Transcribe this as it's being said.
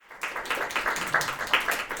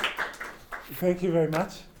Thank you very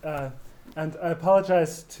much. And I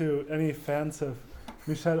apologize to any fans of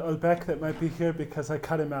Michel Houellebecq that might be here because I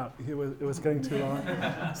cut him out. It was getting too long.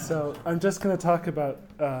 So I'm just going to talk about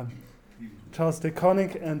Charles de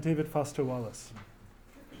Koninck and David Foster Wallace.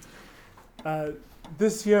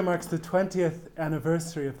 This year marks the 20th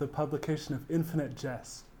anniversary of the publication of Infinite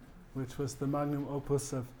Jest, which was the magnum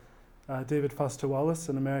opus of David Foster Wallace,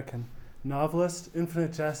 an American novelist.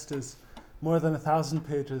 Infinite Jest is more than 1,000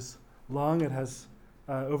 pages long. It has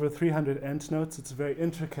over 300 endnotes. It's a very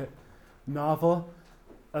intricate novel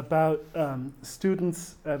about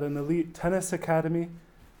students at an elite tennis academy,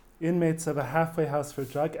 inmates of a halfway house for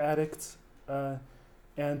drug addicts,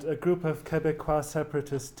 and a group of Quebecois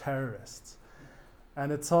separatist terrorists.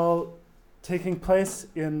 And it's all taking place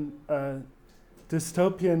in a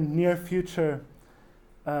dystopian near future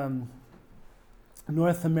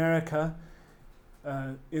North America,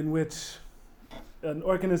 in which an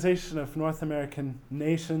organization of North American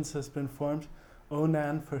nations has been formed,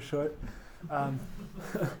 ONAN for short,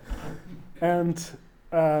 and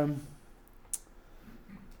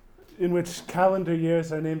in which calendar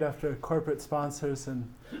years are named after corporate sponsors and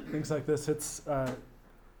things like this. It's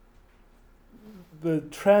the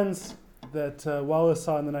trends that Wallace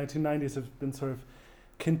saw in the 1990s have been sort of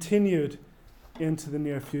continued into the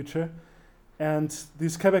near future. And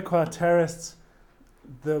these Quebecois terrorists,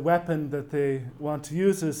 the weapon that they want to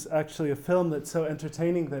use is actually a film that's so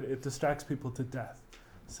entertaining that it distracts people to death.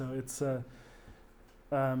 So it's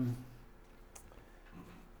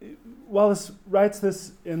Wallace writes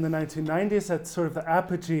this in the 1990s at sort of the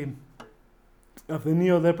apogee of the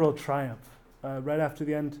neoliberal triumph, right after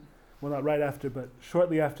the end, well, not right after, but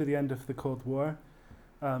shortly after the end of the Cold War,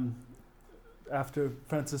 after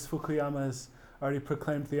Francis Fukuyama has already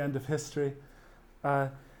proclaimed the end of history.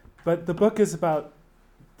 But the book is about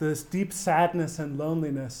this deep sadness and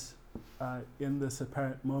loneliness in this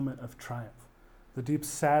apparent moment of triumph, the deep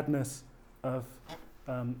sadness of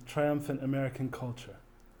triumphant American culture.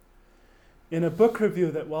 In a book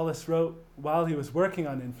review that Wallace wrote while he was working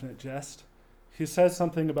on Infinite Jest, he says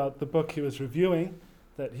something about the book he was reviewing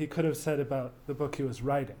that he could have said about the book he was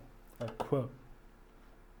writing. I quote,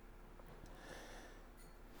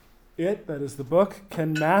 "It," that is the book,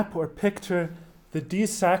 "can map or picture the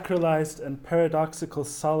desacralized and paradoxical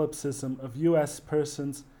solipsism of U.S.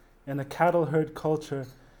 persons in a cattle herd culture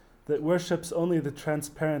that worships only the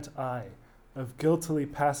transparent eye of guiltily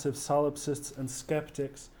passive solipsists and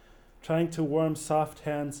skeptics trying to warm soft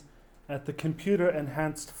hands at the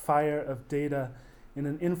computer-enhanced fire of data in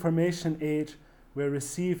an information age where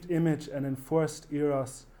received image and enforced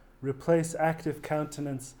eros replace active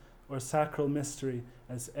countenance or sacral mystery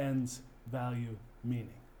as ends, value, meaning."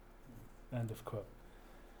 End of quote.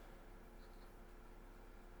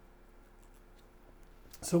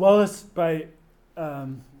 So Wallace, by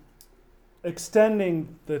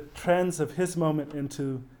extending the trends of his moment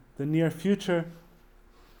into the near future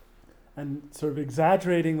and sort of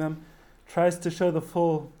exaggerating them, tries to show the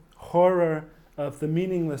full horror of the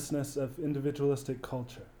meaninglessness of individualistic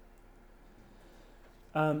culture.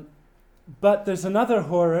 But there's another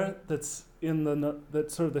horror that's in the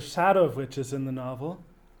that sort of the shadow of which is in the novel.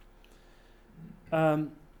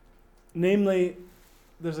 Namely,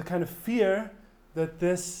 there's a kind of fear that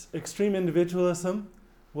this extreme individualism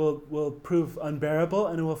will prove unbearable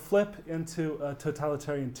and it will flip into a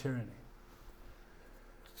totalitarian tyranny.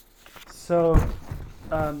 So,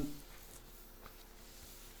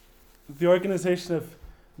 the Organization of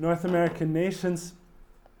North American Nations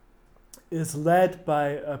is led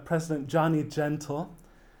by President Johnny Gentle,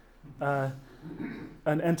 an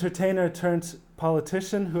entertainer turned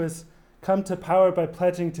politician who has come to power by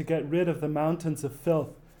pledging to get rid of the mountains of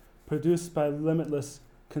filth produced by limitless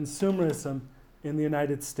consumerism in the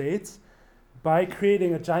United States by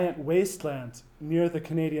creating a giant wasteland near the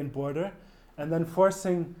Canadian border and then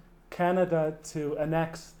forcing Canada to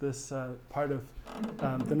annex this part of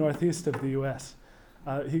the northeast of the U.S.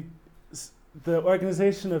 The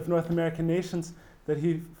Organization of North American Nations that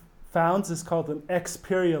he founds is called an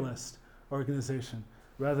experialist organization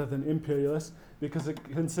rather than imperialist because it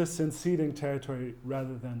consists in ceding territory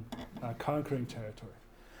rather than conquering territory.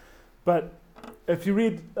 But if you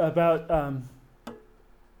read about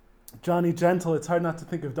Johnny Gentle, it's hard not to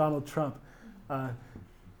think of Donald Trump.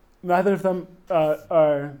 Neither of them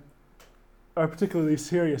are particularly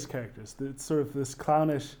serious characters. It's sort of this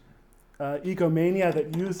clownish egomania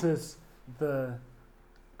that uses the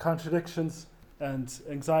contradictions and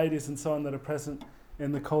anxieties and so on that are present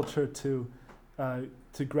in the culture to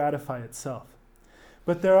gratify itself.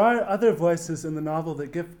 But there are other voices in the novel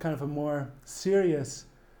that give kind of a more serious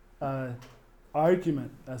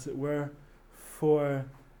argument, as it were, for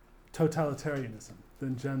totalitarianism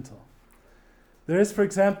than gentle. There is, for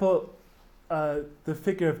example, the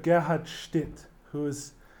figure of Gerhard Stitt, who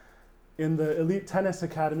is in the elite tennis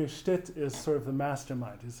academy. Stitt is sort of the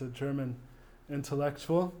mastermind. He's a German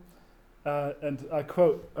intellectual. And I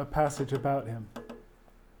quote a passage about him.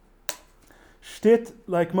 Stitt,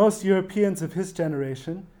 like most Europeans of his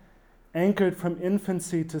generation, anchored from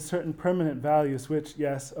infancy to certain permanent values which,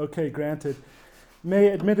 yes, okay, granted,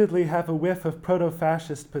 may admittedly have a whiff of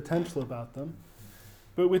proto-fascist potential about them,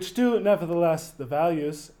 but which do, nevertheless, the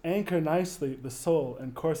values, anchor nicely the soul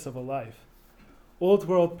and course of a life. Old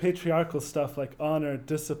world patriarchal stuff like honor,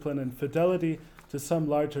 discipline, and fidelity to some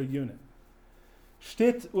larger unit.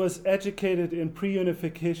 Stitt was educated in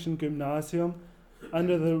pre-unification gymnasium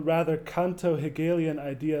under the rather Kanto-Hegelian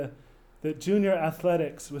idea that junior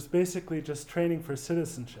athletics was basically just training for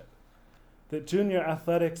citizenship, that junior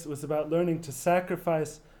athletics was about learning to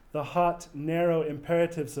sacrifice the hot, narrow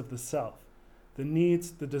imperatives of the self, the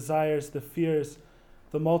needs, the desires, the fears,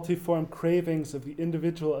 the multiform cravings of the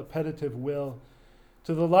individual appetitive will,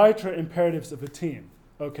 to the larger imperatives of a team,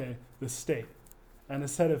 okay, the state, and a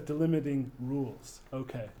set of delimiting rules,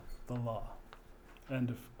 okay, the law. End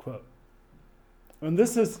of quote. And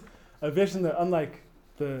this is a vision that, unlike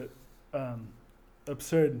the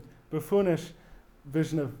absurd, buffoonish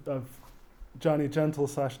vision of Johnny Gentle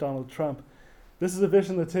 / Donald Trump, this is a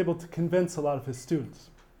vision that's able to convince a lot of his students.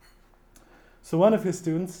 So one of his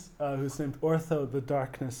students, who's named Ortho the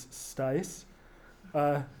Darkness Stice,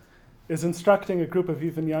 is instructing a group of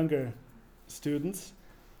even younger students,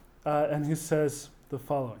 and he says the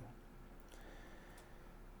following.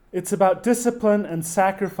 It's about discipline and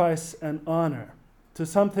sacrifice and honor to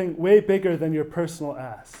something way bigger than your personal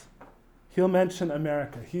ass. He'll mention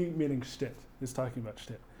America, he meaning Stitt, he's talking about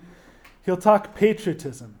Stitt. He'll talk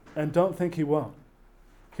patriotism, and don't think he won't.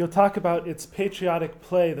 He'll talk about its patriotic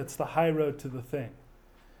play that's the high road to the thing.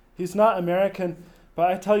 He's not American, but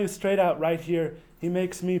I tell you straight out right here, he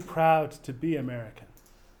makes me proud to be American.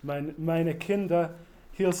 Meine Kinder,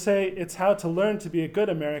 he'll say it's how to learn to be a good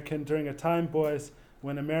American during a time, boys,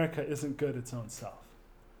 when America isn't good its own self.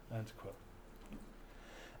 End quote.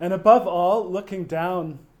 And above all, looking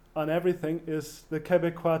down on everything, is the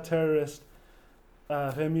Quebecois terrorist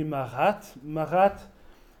Rémi Marat. Marat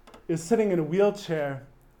is sitting in a wheelchair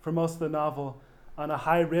for most of the novel on a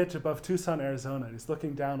high ridge above Tucson, Arizona. He's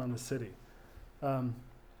looking down on the city. And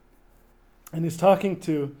he's talking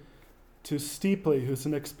to Steepley, who's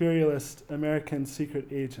an imperialist American secret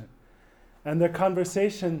agent. And their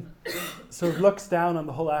conversation sort of looks down on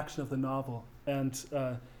the whole action of the novel and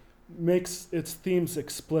makes its themes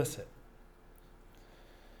explicit.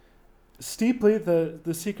 Steepley,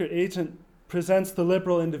 the secret agent, presents the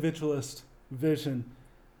liberal individualist vision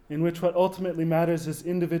in which what ultimately matters is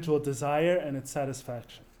individual desire and its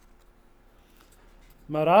satisfaction.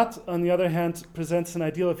 Marat, on the other hand, presents an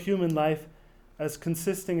ideal of human life as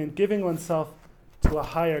consisting in giving oneself to a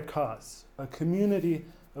higher cause, a community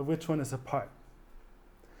of which one is a part.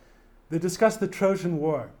 They discuss the Trojan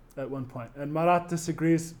War at one point, and Marat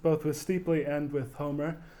disagrees both with Steepley and with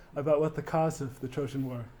Homer about what the cause of the Trojan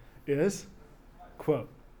War is. Quote,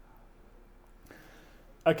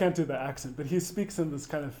 I can't do the accent, but he speaks in this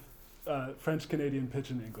kind of French-Canadian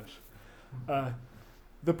pidgin English.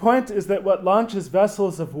 The point is that what launches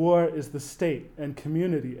vessels of war is the state and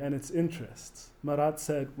community and its interests, Marat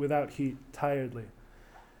said without heat, tiredly.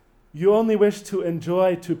 You only wish to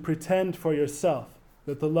enjoy, to pretend for yourself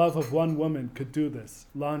that the love of one woman could do this,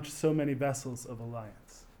 launch so many vessels of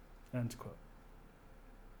alliance. End quote.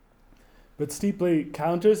 But Steepley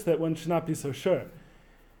counters that one should not be so sure.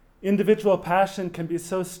 Individual passion can be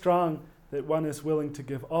so strong that one is willing to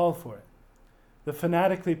give all for it. The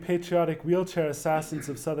fanatically patriotic wheelchair assassins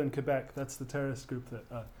of southern Quebec, that's the terrorist group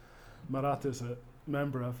that Marat is a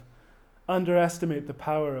member of, underestimate the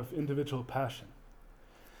power of individual passion.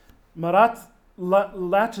 Marat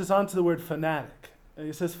latches onto the word fanatic. And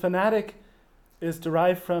he says fanatic is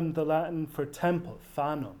derived from the Latin for temple,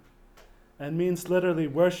 fanum, and means literally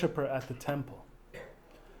worshipper at the temple.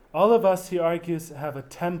 All of us, he argues, have a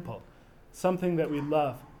temple, something that we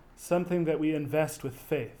love, something that we invest with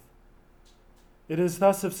faith. It is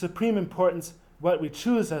thus of supreme importance what we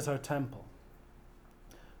choose as our temple.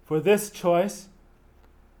 For this choice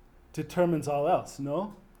determines all else,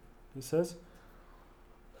 no? He says.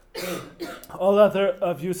 All other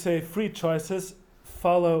of you say free choices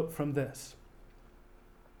follow from this.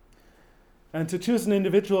 And to choose an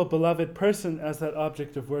individual beloved person as that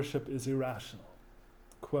object of worship is irrational.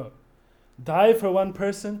 Quote, die for one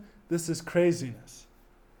person, this is craziness.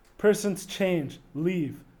 Persons change,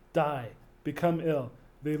 leave, die, become ill,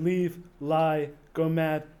 They leave, lie, go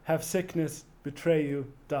mad, have sickness, betray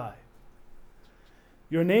you, die.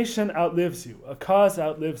 Your nation outlives you. A cause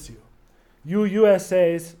outlives you. You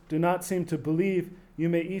USAs do not seem to believe you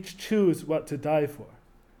may each choose what to die for.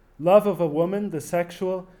 Love of a woman, the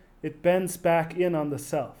sexual, it bends back in on the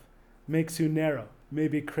self, makes you narrow,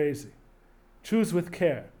 maybe crazy. Choose with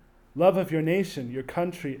care. Love of your nation, your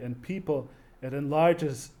country, and people, it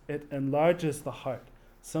enlarges the heart,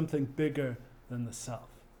 something bigger than the self.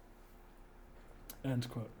 End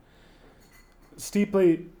quote.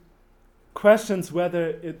 Steeply questions whether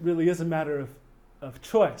it really is a matter of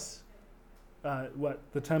choice, what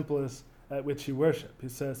the temple is at which you worship. He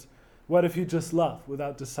says, what if you just love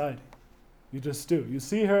without deciding? You just do. You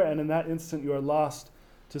see her, and in that instant you are lost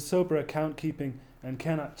to sober account keeping and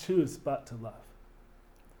cannot choose but to love.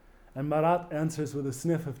 And Marat answers with a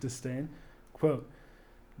sniff of disdain, quote,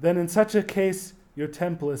 then in such a case your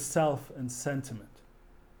temple is self and sentiment.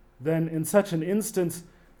 Then in such an instance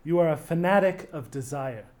you are a fanatic of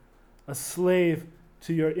desire, a slave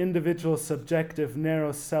to your individual subjective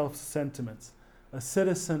narrow self-sentiments, a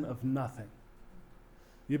citizen of nothing.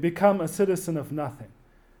 You become a citizen of nothing.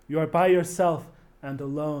 You are by yourself and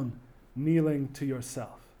alone, kneeling to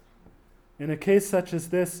yourself. In a case such as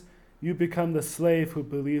this, you become the slave who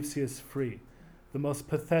believes he is free, the most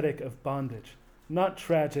pathetic of bondage. Not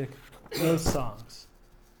tragic, no songs.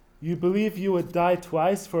 You believe you would die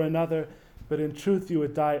twice for another, but in truth you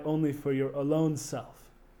would die only for your alone self,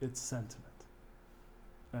 its sentiment.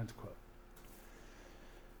 End quote.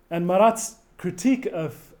 And Marat's critique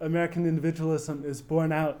of American individualism is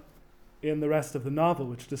borne out in the rest of the novel,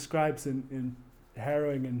 which describes in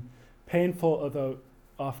harrowing and painful, although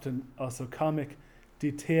often also comic,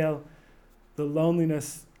 detail the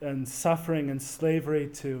loneliness and suffering and slavery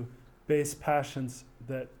to base passions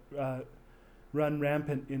that run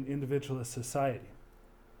rampant in individualist society.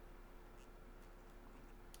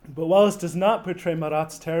 But Wallace does not portray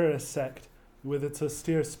Marat's terrorist sect with its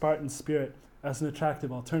austere Spartan spirit as an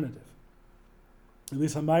attractive alternative. At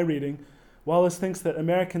least on my reading, Wallace thinks that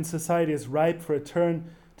American society is ripe for a turn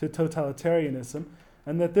to totalitarianism,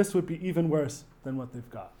 and that this would be even worse than what they've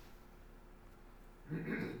got.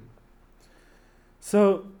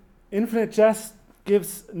 So, Infinite Jest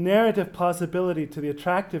gives narrative plausibility to the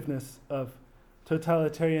attractiveness of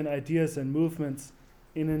totalitarian ideas and movements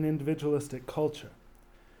in an individualistic culture.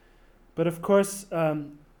 But of course,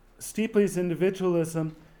 Steeply's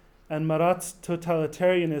individualism and Marat's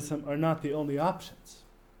totalitarianism are not the only options.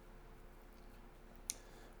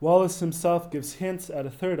 Wallace himself gives hints at a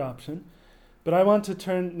third option, but I want to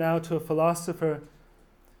turn now to a philosopher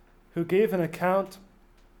who gave an account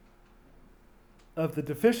of the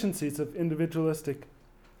deficiencies of individualistic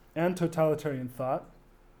and totalitarian thought,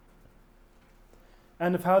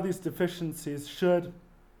 and of how these deficiencies should,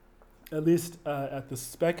 at least at the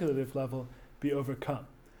speculative level, be overcome.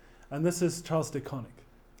 And this is Charles de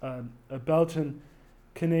Koninck, a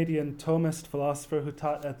Belgian-Canadian Thomist philosopher who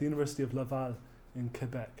taught at the University of Laval in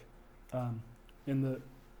Quebec in the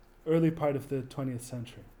early part of the 20th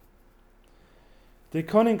century. De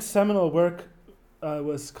Koninck's seminal work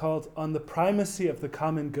was called On the Primacy of the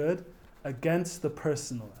Common Good Against the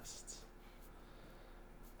Personalists.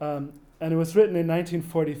 And it was written in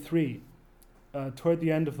 1943, toward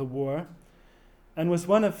the end of the war, and was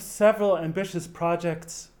one of several ambitious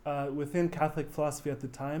projects within Catholic philosophy at the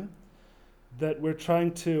time that were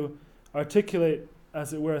trying to articulate,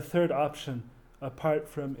 as it were, a third option apart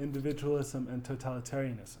from individualism and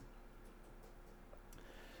totalitarianism.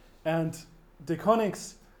 And de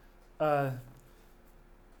Koninck's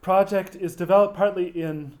project is developed partly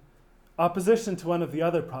in opposition to one of the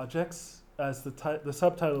other projects, as the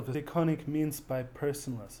subtitle of de Koninck means by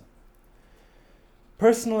personalism.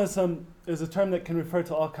 Personalism is a term that can refer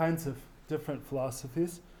to all kinds of different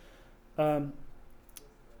philosophies.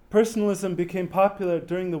 Personalism became popular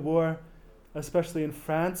during the war, especially in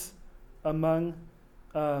France, among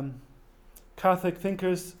Catholic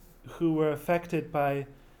thinkers who were affected by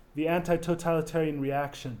the anti-totalitarian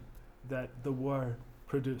reaction that the war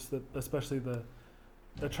produced, especially the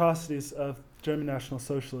atrocities of German National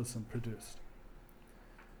Socialism produced.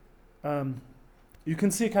 You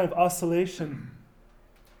can see kind of oscillation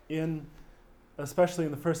especially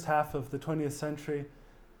in the first half of the 20th century,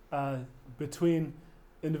 between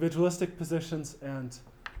individualistic positions and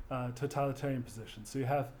totalitarian positions. So you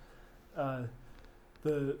have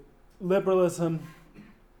the liberalism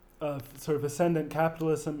of sort of ascendant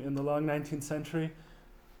capitalism in the long 19th century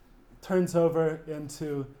turns over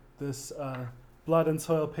into this blood and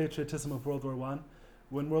soil patriotism of World War I.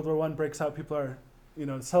 When World War I breaks out, people are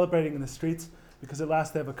celebrating in the streets because at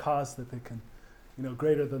last they have a cause that they can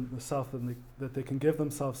greater than the self that they can give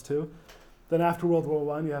themselves to. Then after World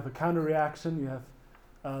War I, you have a counter-reaction. You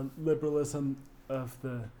have liberalism of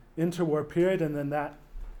the interwar period, and then that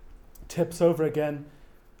tips over again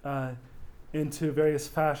into various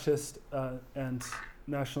fascist and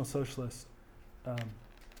National Socialist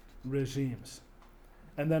regimes.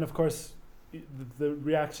 And then, of course, the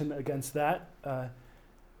reaction against that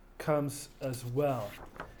comes as well.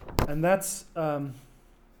 And that's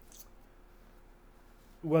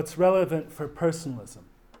what's relevant for personalism.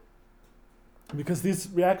 Because these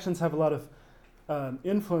reactions have a lot of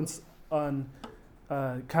influence on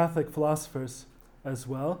Catholic philosophers as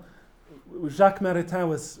well. Jacques Maritain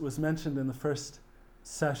was mentioned in the first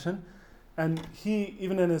session, and he,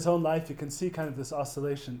 even in his own life, you can see kind of this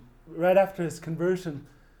oscillation. Right after his conversion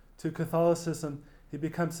to Catholicism, he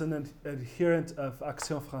becomes an adherent of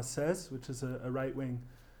Action Française, which is a right-wing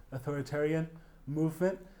authoritarian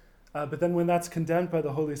movement. But then when that's condemned by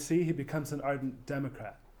the Holy See, he becomes an ardent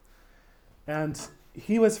Democrat. And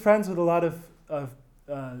he was friends with a lot of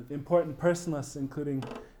important personalists, including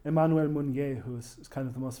Emmanuel Mounier, who is kind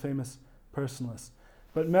of the most famous personalist.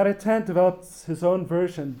 But Maritain develops his own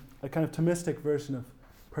version, a kind of Thomistic version of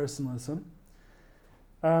personalism.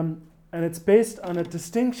 And it's based on a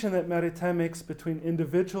distinction that Maritain makes between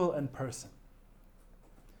individual and person.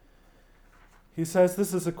 He says,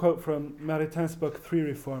 this is a quote from Maritain's book, Three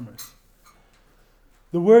Reformers.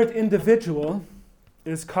 "The word individual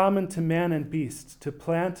is common to man and beast, to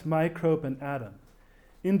plant, microbe, and atom.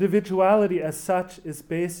 Individuality as such is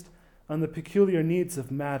based on the peculiar needs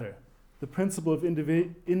of matter, the principle of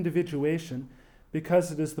individuation,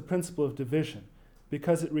 because it is the principle of division,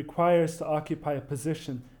 because it requires to occupy a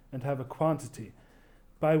position and have a quantity,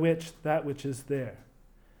 by which that which is there.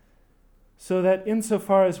 So that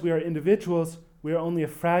insofar as we are individuals, we are only a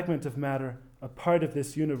fragment of matter, a part of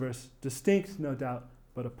this universe, distinct, no doubt,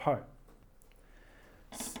 but a part."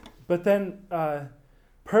 But then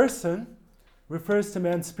person refers to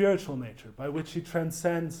man's spiritual nature, by which he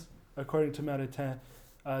transcends, according to Maritain,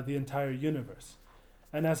 the entire universe.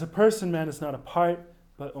 And as a person, man is not a part,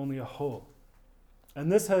 but only a whole.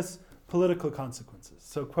 And this has political consequences.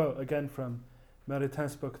 So, quote again from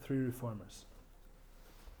Maritain's book, Three Reformers.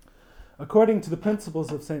 "According to the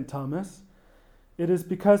principles of St. Thomas, it is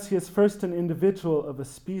because he is first an individual of a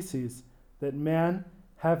species that man,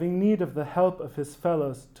 having need of the help of his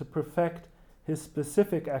fellows to perfect his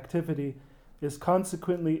specific activity, is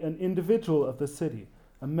consequently an individual of the city,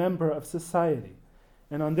 a member of society.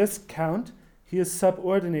 And on this count, he is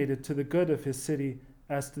subordinated to the good of his city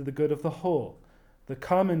as to the good of the whole, the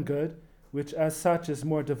common good, which as such is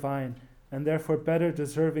more divine, and therefore better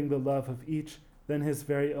deserving the love of each than his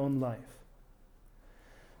very own life.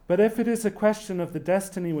 But if it is a question of the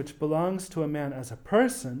destiny which belongs to a man as a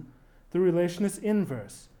person, the relation is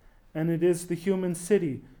inverse, and it is the human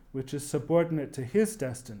city which is subordinate to his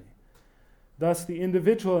destiny. Thus the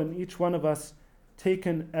individual in each one of us,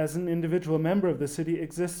 taken as an individual member of the city,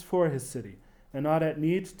 exists for his city, and ought at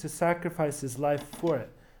need to sacrifice his life for it,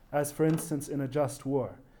 as for instance in a just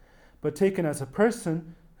war. But taken as a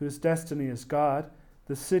person, whose destiny is God,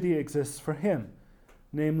 the city exists for him,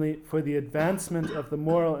 namely for the advancement of the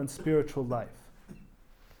moral and spiritual life."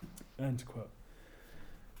 End quote.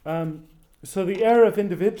 So the error of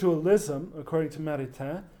individualism, according to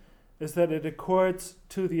Maritain, is that it accords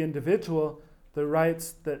to the individual the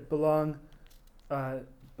rights that belong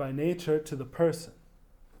by nature to the person.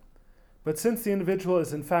 But since the individual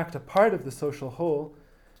is in fact a part of the social whole,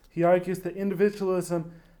 he argues that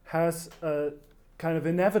individualism has a kind of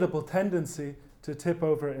inevitable tendency to tip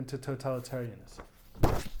over into totalitarianism.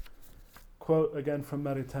 Quote again from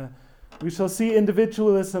Maritain, "We shall see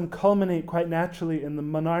individualism culminate quite naturally in the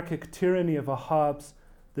monarchic tyranny of a Hobbes,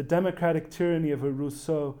 the democratic tyranny of a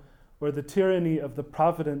Rousseau, or the tyranny of the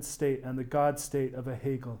providence state and the God state of a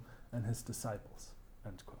Hegel and his disciples."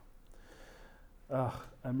 End quote.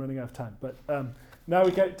 I'm running out of time, but now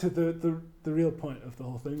we get to the real point of the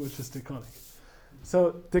whole thing, which is De Koninck.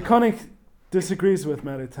 So De Koninck disagrees with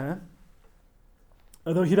Maritain,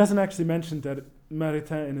 although he doesn't actually mention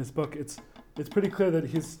Maritain in his book. It's pretty clear that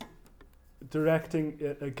he's directing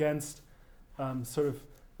it against sort of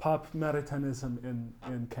pop Maritainism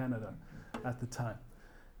in Canada at the time.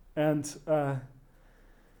 And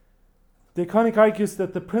De Koninck argues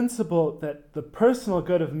that the principle that the personal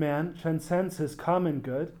good of man transcends his common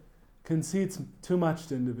good concedes too much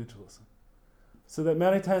to individualism. So that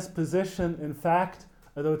Maritain's position, in fact,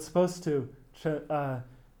 although it's supposed to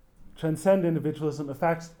transcend individualism, in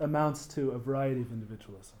fact amounts to a variety of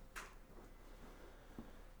individualism.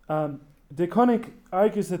 De Koninck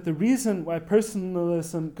argues that the reason why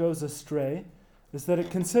personalism goes astray is that it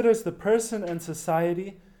considers the person and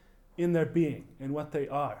society in their being, in what they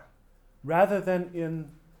are, rather than in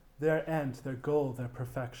their end, their goal, their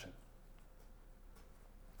perfection,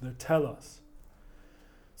 their telos.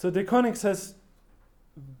 So De Koning says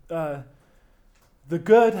the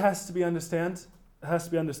good has to be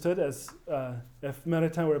understood as, if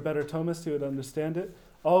Maritain were a better Thomist, he would understand it,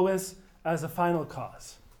 always as a final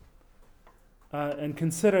cause, and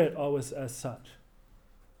consider it always as such.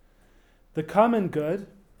 The common good,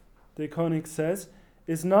 De Koning says,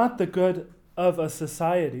 is not the good of a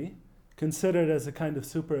society, considered as a kind of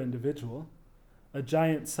super-individual, a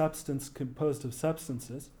giant substance composed of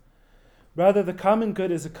substances. Rather, the common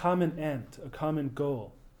good is a common end, a common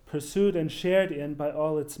goal, pursued and shared in by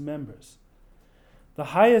all its members. The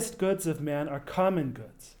highest goods of man are common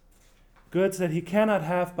goods, goods that he cannot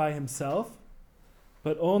have by himself,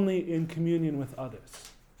 but only in communion with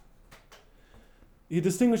others. He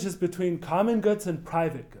distinguishes between common goods and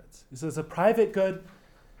private goods. He says a private good,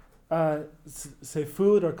 say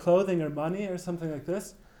food or clothing or money or something like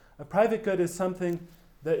this, a private good is something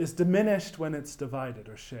that is diminished when it's divided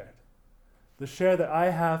or shared. The share that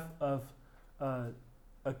I have of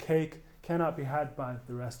a cake cannot be had by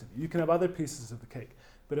the rest of you. You can have other pieces of the cake,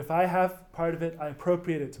 but if I have part of it, I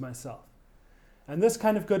appropriate it to myself. And this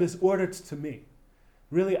kind of good is ordered to me.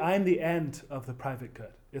 Really, I'm the end of the private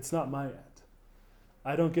good. It's not my end.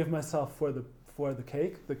 I don't give myself for the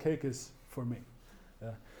cake. The cake is for me.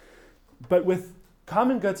 Yeah. But with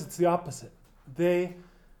common goods, it's the opposite. They're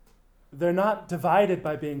not divided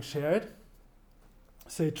by being shared.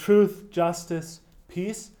 Say truth, justice,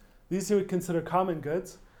 peace. These you would consider common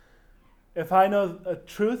goods. If I know a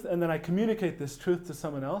truth and then I communicate this truth to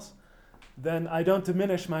someone else, then I don't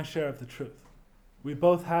diminish my share of the truth. We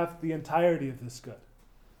both have the entirety of this good.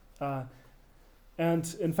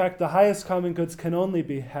 And in fact, the highest common goods can only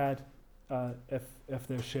be had if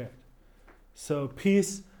they're shared. So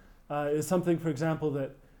peace is something, for example,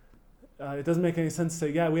 that it doesn't make any sense to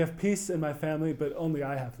say, yeah, we have peace in my family, but only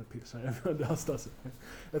I have the peace. Right? Everyone else doesn't. Right?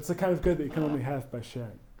 It's the kind of good that you can only have by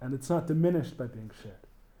sharing. And it's not diminished by being shared.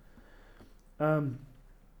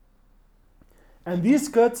 And these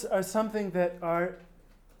goods are something that are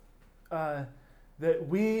that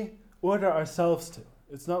we order ourselves to.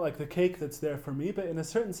 It's not like the cake that's there for me, but in a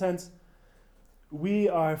certain sense, we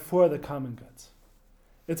are for the common goods.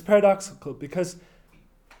 It's paradoxical because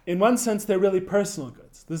in one sense, they're really personal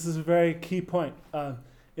goods. This is a very key point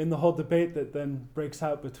in the whole debate that then breaks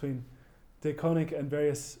out between De Koning and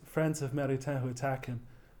various friends of Maritain who attack him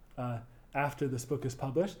after this book is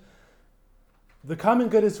published. The common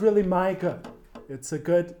good is really my good. It's a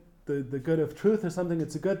good, the good of truth or something.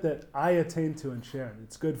 It's a good that I attain to and share.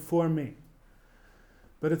 It's good for me.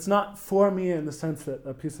 But it's not for me in the sense that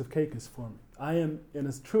a piece of cake is for me. I am, in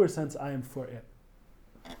a truer sense, I am for it.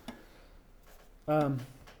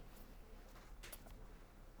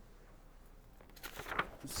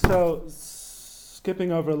 So,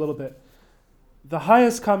 skipping over a little bit, the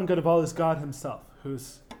highest common good of all is God himself,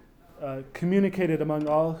 who's communicated among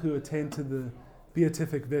all who attain to the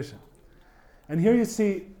beatific vision. And here you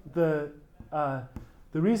see the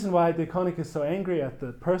reason why De Koning is so angry at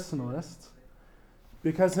the personalists,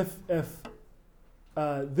 because if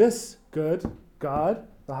this good, God,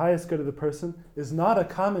 the highest good of the person, is not a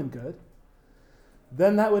common good,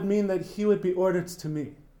 then that would mean that he would be ordered to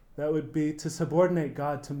me. That would be to subordinate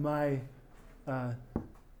God to my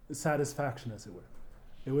satisfaction, as it were.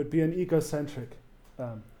 It would be an egocentric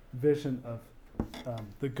vision of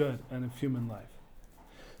the good and of human life.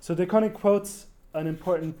 So De Koning quotes an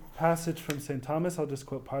important passage from St. Thomas. I'll just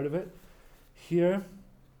quote part of it here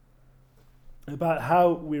about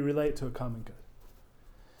how we relate to a common good.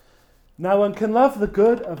 Now one can love the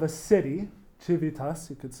good of a city, civitas,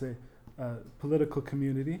 you could say, political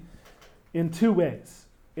community, in two ways.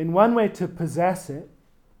 In one way to possess it,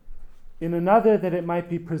 in another that it might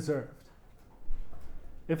be preserved.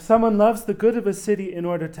 If someone loves the good of a city in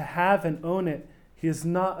order to have and own it, he is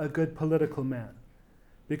not a good political man.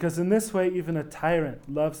 Because in this way even a tyrant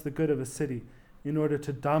loves the good of a city in order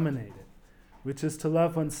to dominate it, which is to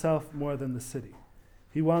love oneself more than the city.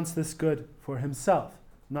 He wants this good for himself,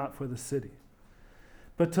 not for the city.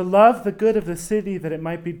 But to love the good of the city that it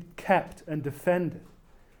might be kept and defended.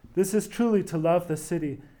 This is truly to love the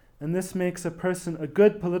city, and this makes a person a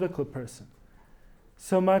good political person.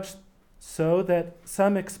 So much so that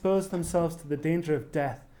some expose themselves to the danger of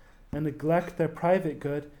death and neglect their private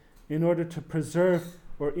good in order to preserve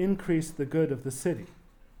or increase the good of the city.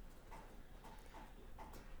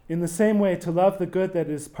 In the same way, to love the good that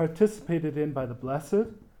is participated in by the blessed,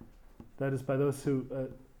 that is by those who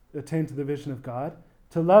attain to the vision of God,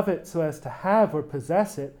 To love it so as to have or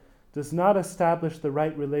possess it does not establish the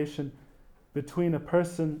right relation between a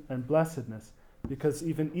person and blessedness, because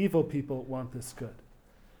even evil people want this good.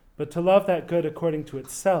 But to love that good according to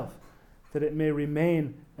itself, that it may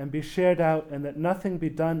remain and be shared out, and that nothing be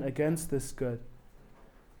done against this good,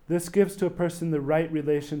 this gives to a person the right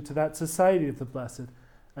relation to that society of the blessed,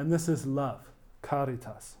 and this is love,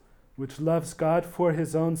 caritas, which loves God for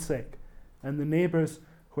his own sake, and the neighbors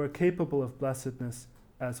who are capable of blessedness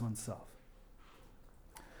as oneself.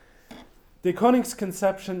 De Koning's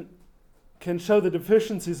conception can show the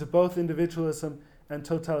deficiencies of both individualism and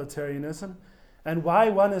totalitarianism, and why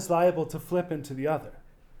one is liable to flip into the other.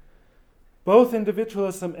 Both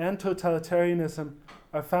individualism and totalitarianism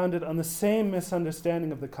are founded on the same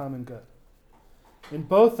misunderstanding of the common good. In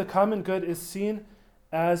both, the common good is seen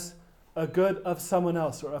as a good of someone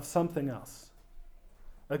else or of something else.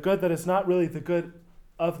 A good that is not really the good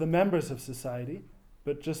of the members of society,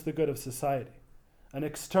 but just the good of society. An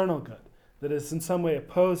external good that is in some way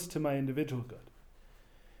opposed to my individual good.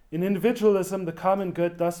 In individualism, the common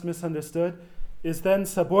good, thus misunderstood, is then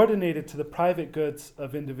subordinated to the private goods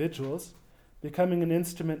of individuals, becoming an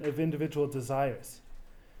instrument of individual desires.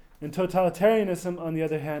 In totalitarianism, on the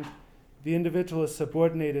other hand, the individual is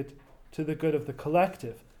subordinated to the good of the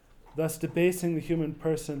collective, thus debasing the human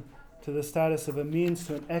person to the status of a means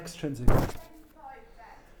to an extrinsic good.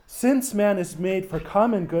 Since man is made for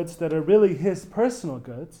common goods that are really his personal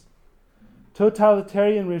goods,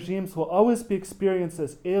 totalitarian regimes will always be experienced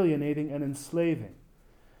as alienating and enslaving,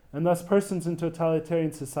 and thus persons in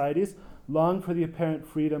totalitarian societies long for the apparent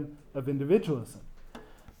freedom of individualism.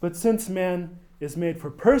 But since man is made for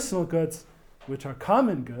personal goods, which are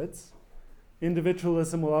common goods,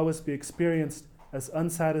 individualism will always be experienced as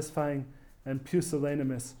unsatisfying and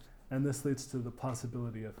pusillanimous, and this leads to the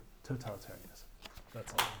possibility of totalitarianism.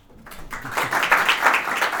 That's all.